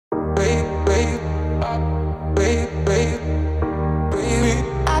Hey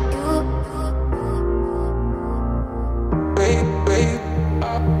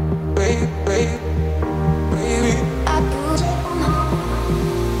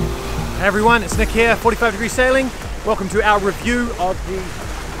everyone, it's Nick here, 45 Degree Sailing. Welcome to our review of the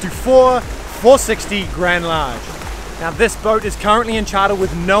Dufour 460 Grand Large. Now this boat is currently in charter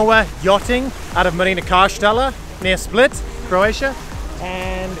with Noa Yachting out of Marina Karstala near Split, Croatia.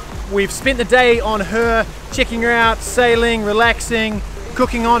 And we've spent the day on her, checking her out, sailing, relaxing,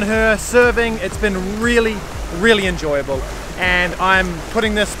 cooking on her, serving. It's been really, really enjoyable. And I'm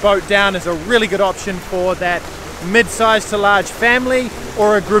putting this boat down as a really good option for that mid-sized to large family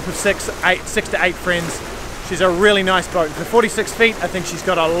or a group of six to eight friends. She's a really nice boat. For 46 feet, I think she's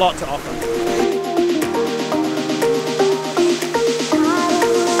got a lot to offer.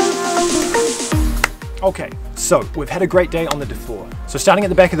 Okay, so we've had a great day on the Dufour. So starting at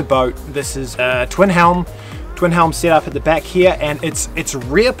the back of the boat, this is a twin helm setup at the back here, and its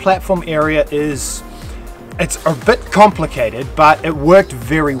rear platform area is a bit complicated, but it worked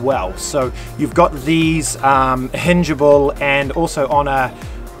very well. So you've got these hingeable and also on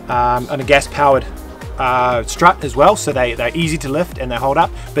a gas-powered strut as well, so they're easy to lift and they hold up.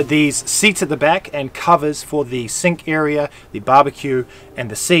 But these seats at the back and covers for the sink area, the barbecue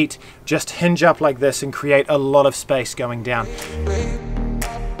and the seat just hinge up like this and create a lot of space going down.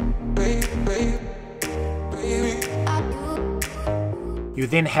 You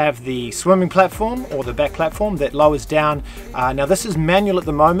then have the swimming platform or the back platform that lowers down. Now this is manual at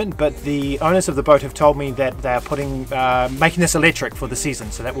the moment, but the owners of the boat have told me that they are making this electric for the season,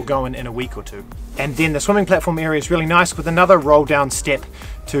 so that will go in a week or two. And then the swimming platform area is really nice with another roll down step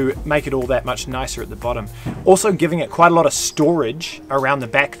to make it all that much nicer at the bottom. Also giving it quite a lot of storage around the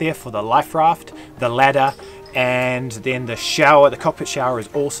back there for the life raft, the ladder, and then the shower, the cockpit shower is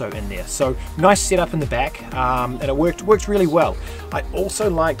also in there. So nice setup in the back, and it worked really well. I also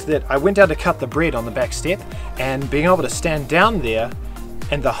liked that I went down to cut the bread on the back step, and being able to stand down there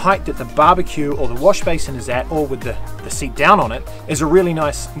and the height that the barbecue or the wash basin is at, or with the seat down on it, is a really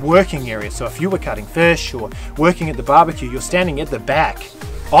nice working area. So if you were cutting fish or working at the barbecue, you're standing at the back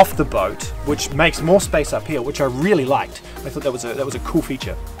off the boat, which makes more space up here, which I really liked. I thought that was a cool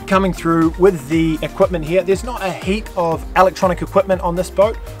feature. Coming through with the equipment here, there's not a heap of electronic equipment on this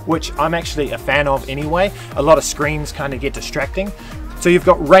boat, which I'm actually a fan of anyway. A lot of screens kind of get distracting. So you've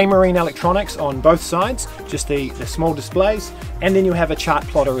got Raymarine electronics on both sides, just the small displays, and then you have a chart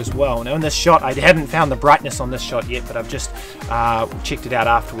plotter as well. Now in this shot, I haven't found the brightness on this shot yet, but I've just checked it out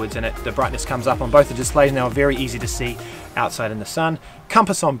afterwards, and the brightness comes up on both the displays now, very easy to see outside in the sun.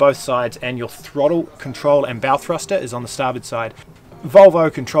 Compass on both sides, and your throttle control and bow thruster is on the starboard side.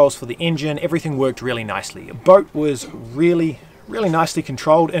 Volvo controls for the engine, everything worked really nicely. The boat was really nicely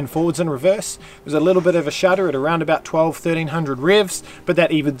controlled in forwards and reverse. There's a little bit of a shudder at around about 1300 revs, but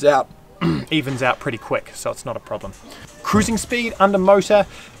that evens out pretty quick, so it's not a problem. Cruising speed under motor,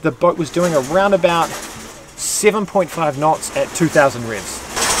 the boat was doing around about 7.5 knots at 2000 revs.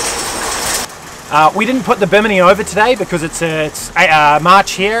 We didn't put the Bimini over today because it's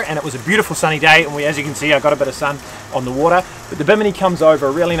March here, and it was a beautiful sunny day, and as you can see, I got a bit of sun on the water. But the Bimini comes over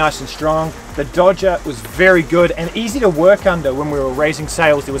really nice and strong. The Dodger was very good and easy to work under when we were raising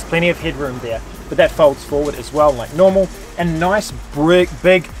sails. There was plenty of headroom there, but that folds forward as well like normal. And nice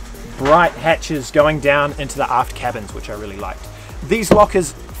big bright hatches going down into the aft cabins, which I really liked. These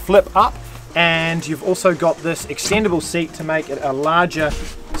lockers flip up, and you've also got this extendable seat to make it a larger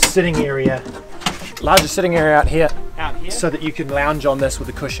sitting area out here, so that you can lounge on this with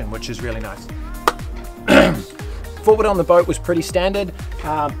a cushion, which is really nice. Forward on the boat was pretty standard.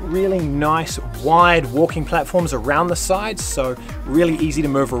 Really nice wide walking platforms around the sides, so really easy to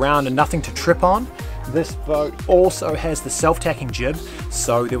move around and nothing to trip on. This boat also has the self-tacking jib,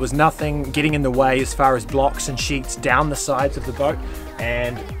 so there was nothing getting in the way as far as blocks and sheets down the sides of the boat,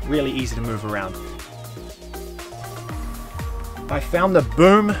 and really easy to move around. I found the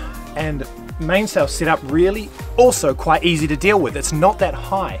boom and mainsail setup really also quite easy to deal with. It's not that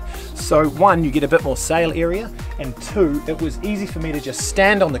high, so one, you get a bit more sail area, and two, it was easy for me to just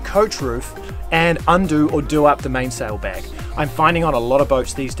stand on the coach roof and undo or do up the mainsail bag. I'm finding on a lot of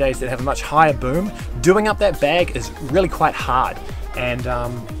boats these days that have a much higher boom, doing up that bag is really quite hard, and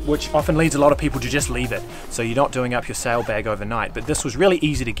which often leads a lot of people to just leave it, so you're not doing up your sail bag overnight. But this was really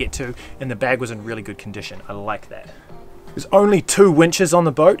easy to get to, and the bag was in really good condition. I like that. There's only 2 winches on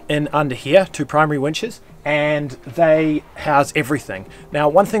the boat in under here, 2 primary winches, and they house everything. Now,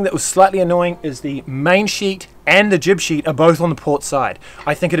 one thing that was slightly annoying is the main sheet and the jib sheet are both on the port side.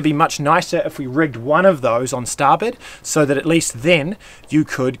 I think it'd be much nicer if we rigged one of those on starboard, so that at least then you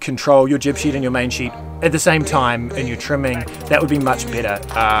could control your jib sheet and your main sheet at the same time in your trimming. That would be much better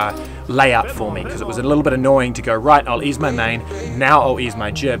layout for me, because it was a little bit annoying to go, right, I'll ease my main, now I'll ease my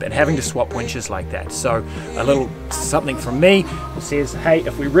jib, and having to swap winches like that. So a little something from me says, hey,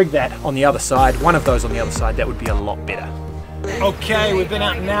 if we rig that on the other side, one of those on the other side, that would be a lot better. Okay, we've been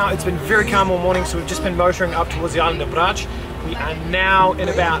out now. It's been very calm all morning, so we've just been motoring up towards the island of Braj. We are now in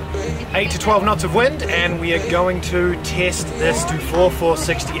about 8 to 12 knots of wind, and we are going to test this Dufour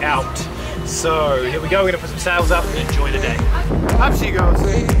 460 out. So here we go, we're going to put some sails up and enjoy the day. Up she goes.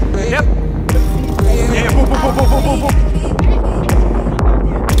 Yep. Yeah, boop, boop, boop, boop, boop, boop.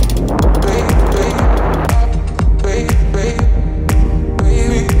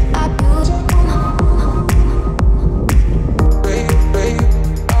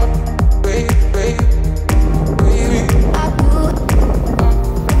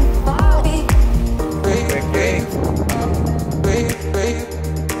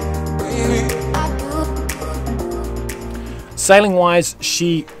 Sailing wise,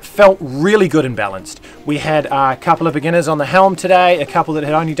 she felt really good and balanced. We had a couple of beginners on the helm today, a couple that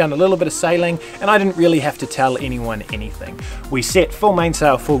had only done a little bit of sailing, and I didn't really have to tell anyone anything. We set full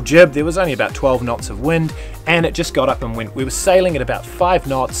mainsail, full jib, there was only about 12 knots of wind, and it just got up and went. We were sailing at about 5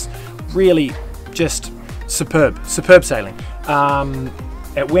 knots, really just superb sailing.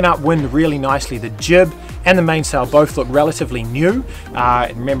 It went upwind really nicely. The jib and the mainsail both look relatively new.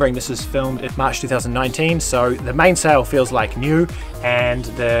 Remembering this is filmed in March 2019, so the mainsail feels like new, and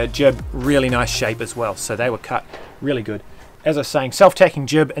the jib really nice shape as well. So they were cut really good. As I was saying, self-tacking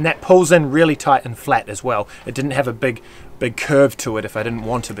jib, and that pulls in really tight and flat as well. It didn't have a big curve to it if I didn't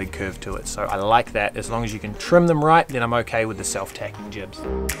want a big curve to it. So I like that. As long as you can trim them right, then I'm okay with the self-tacking jibs.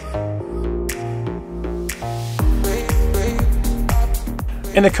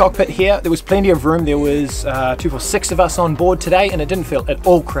 In the cockpit here, there was plenty of room. There was 2 for 6 of us on board today, and it didn't feel at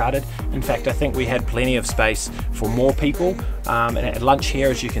all crowded. In fact, I think we had plenty of space for more people. And at lunch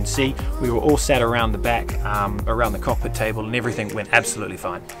here, as you can see, we were all sat around the back, around the cockpit table, and everything went absolutely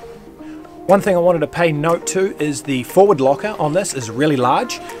fine. One thing I wanted to pay note to is the forward locker on this is really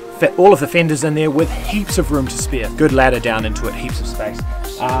large. Fit all of the fenders in there with heaps of room to spare. Good ladder down into it, heaps of space.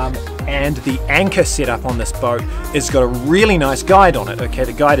 And the anchor setup on this boat has got a really nice guide on it. Okay,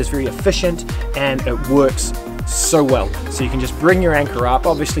 the guide is very efficient and it works so well. So you can just bring your anchor up.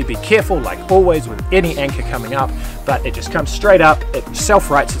 Obviously be careful, like always with any anchor coming up, but it just comes straight up. It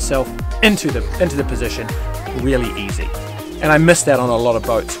self-rights itself into the position really easy. And I miss that on a lot of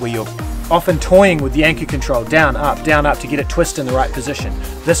boats where you're often toying with the anchor control down, up to get it twisted in the right position.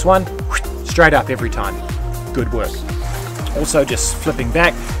 This one, straight up every time. Good work. Also just flipping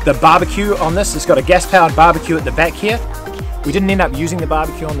back, the barbecue on this has got a gas-powered barbecue at the back here. We didn't end up using the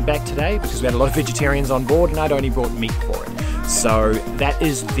barbecue on the back today because we had a lot of vegetarians on board and I'd only brought meat for it. So that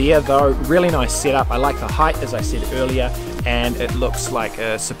is there though, really nice setup. I like the height as I said earlier, and it looks like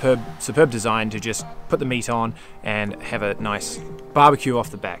a superb design to just put the meat on and have a nice barbecue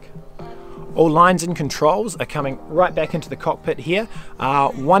off the back. All lines and controls are coming right back into the cockpit here.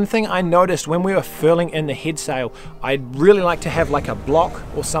 One thing I noticed when we were furling in the headsail, I'd really like to have like a block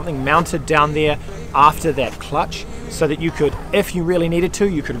or something mounted down there after that clutch, so that you could, if you really needed to,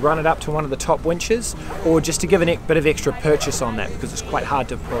 you could run it up to one of the top winches, or just to give a bit of extra purchase on that because it's quite hard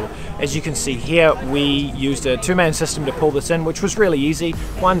to pull. As you can see here, we used a 2-man system to pull this in, which was really easy.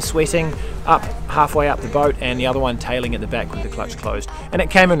 One sweating up halfway up the boat and the other one tailing at the back with the clutch closed, and it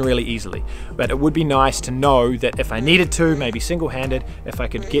came in really easily. But it would be nice to know that if I needed to, maybe single-handed, if I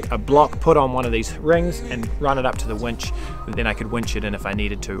could get a block put on one of these rings and run it up to the winch, then I could winch it in if I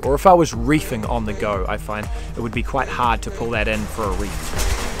needed to. Or if I was reefing on the go, I find it would be quite hard to pull that in for a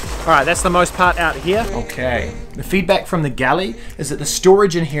reef. Alright, that's the most part out here. Okay, the feedback from the Galley is that the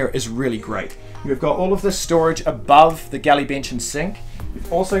storage in here is really great. You've got all of this storage above the galley bench and sink.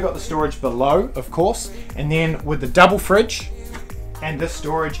 You've also got the storage below, of course, and then with the double fridge and this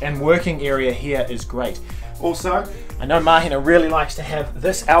storage and working area here is great. Also, I know Mahina really likes to have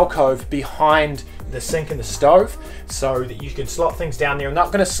this alcove behind the sink and the stove so that you can slot things down there. I'm not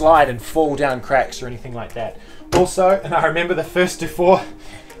going to slide and fall down cracks or anything like that. Also, and I remember the first Dufour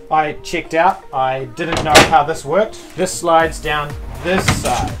I checked out, I didn't know how this worked. This slides down this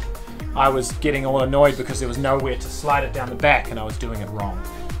side. I was getting all annoyed because there was nowhere to slide it down the back and I was doing it wrong.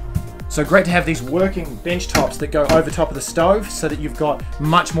 So great to have these working bench tops that go over top of the stove so that you've got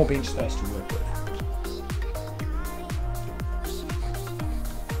much more bench space to work with.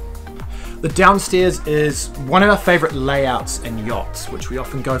 The downstairs is one of our favorite layouts in yachts, which we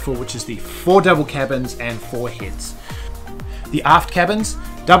often go for, which is the 4 double cabins and 4 heads. The aft cabins,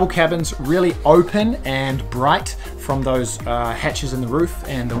 double cabins, really open and bright from those hatches in the roof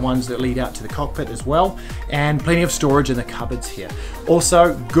and the ones that lead out to the cockpit as well, and plenty of storage in the cupboards here.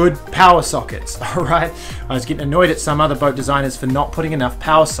 Also, good power sockets, all right? I was getting annoyed at some other boat designers for not putting enough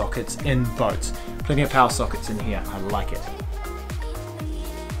power sockets in boats. Plenty of power sockets in here, I like it.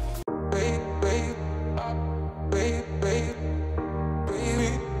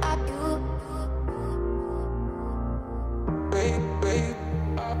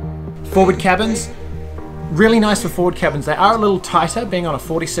 Forward cabins, really nice for forward cabins. They are a little tighter, being on a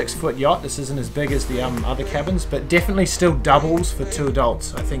 46-foot yacht. This isn't as big as the other cabins, but definitely still doubles for 2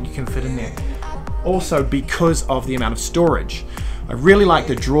 adults. I think you can fit in there. Also, because of the amount of storage. I really like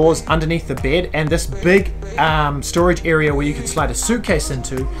the drawers underneath the bed and this big storage area where you can slide a suitcase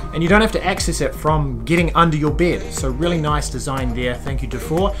into, and you don't have to access it from getting under your bed. So really nice design there. Thank you,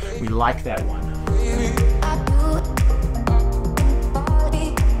 Dufour. We like that one.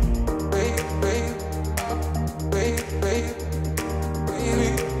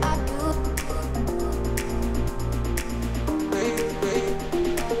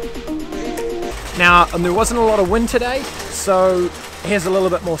 Now, there wasn't a lot of wind today, so here's a little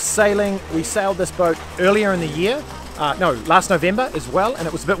bit more sailing. We sailed this boat earlier in the year, last November as well, and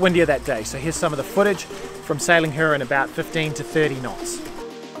it was a bit windier that day. So here's some of the footage from sailing her in about 15 to 30 knots.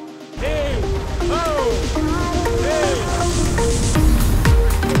 Hey! Oh! Hey!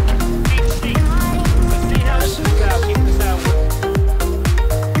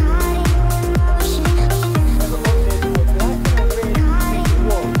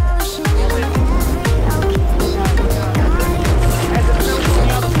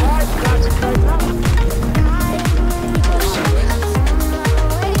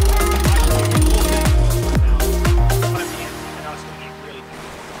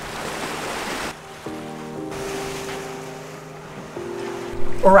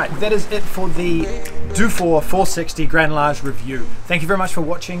 Alright, that is it for the Dufour 460 Grand Large review. Thank you very much for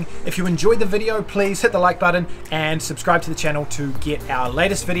watching. If you enjoyed the video, please hit the like button and subscribe to the channel to get our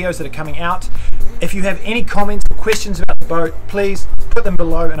latest videos that are coming out. If you have any comments or questions about the boat, please put them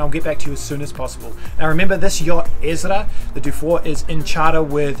below and I'll get back to you as soon as possible. Now remember, this yacht, Esra, the Dufour, is in charter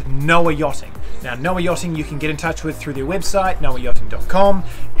with Noa Yachting. Now Noa Yachting you can get in touch with through their website, noayachting.com,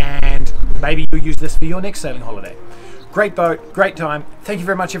 and maybe you'll use this for your next sailing holiday. Great boat, great time. Thank you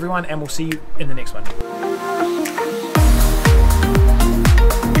very much everyone, and we'll see you in the next one.